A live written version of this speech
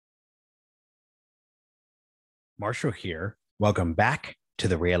Marshall here. Welcome back to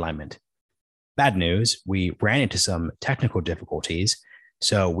the realignment. Bad news, we ran into some technical difficulties,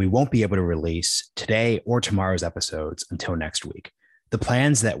 so we won't be able to release today or tomorrow's episodes until next week. The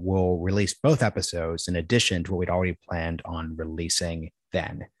plans that we'll release both episodes in addition to what we'd already planned on releasing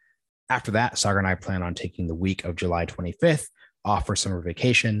then. After that, Sagar and I plan on taking the week of July 25th off for summer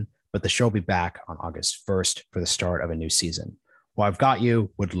vacation, but the show will be back on August 1st for the start of a new season. While I've got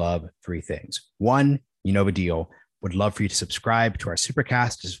you, would love three things. One, you know the deal. Would love for you to subscribe to our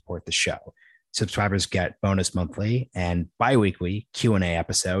Supercast to support the show. Subscribers get bonus monthly and bi-weekly Q&A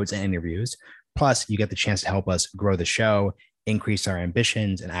episodes and interviews. Plus, you get the chance to help us grow the show, increase our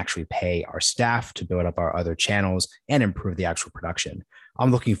ambitions, and actually pay our staff to build up our other channels and improve the actual production.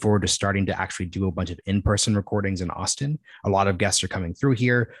 I'm looking forward to starting to actually do a bunch of in-person recordings in Austin. A lot of guests are coming through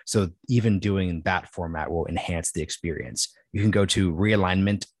here, so even doing that format will enhance the experience. You can go to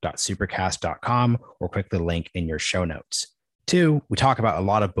realignment.supercast.com or click the link in your show notes. Two, we talk about a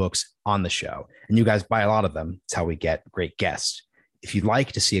lot of books on the show, and you guys buy a lot of them. It's how we get great guests. If you'd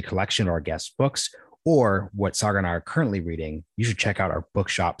like to see a collection of our guest books or what Sagar and I are currently reading, you should check out our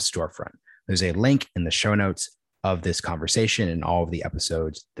bookshop storefront. There's a link in the show notes of this conversation and all of the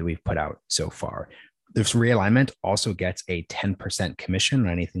episodes that we've put out so far. This realignment also gets a 10% commission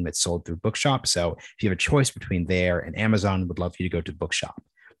on anything that's sold through Bookshop. So if you have a choice between there and Amazon, would love for you to go to Bookshop.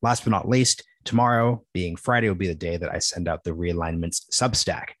 Last but not least, tomorrow being Friday will be the day that I send out the realignments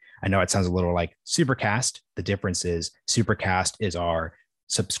Substack. I know it sounds a little like Supercast. The difference is Supercast is our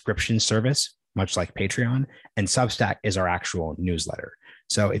subscription service, much like Patreon, and Substack is our actual newsletter.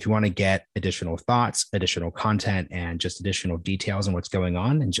 So if you want to get additional thoughts, additional content, and just additional details on what's going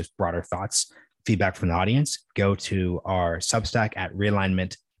on and just broader thoughts, feedback from the audience, go to our Substack at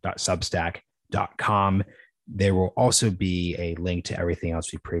realignment.substack.com. There will also be a link to everything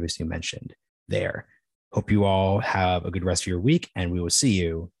else we previously mentioned there. Hope you all have a good rest of your week, and we will see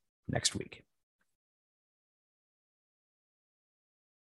you next week.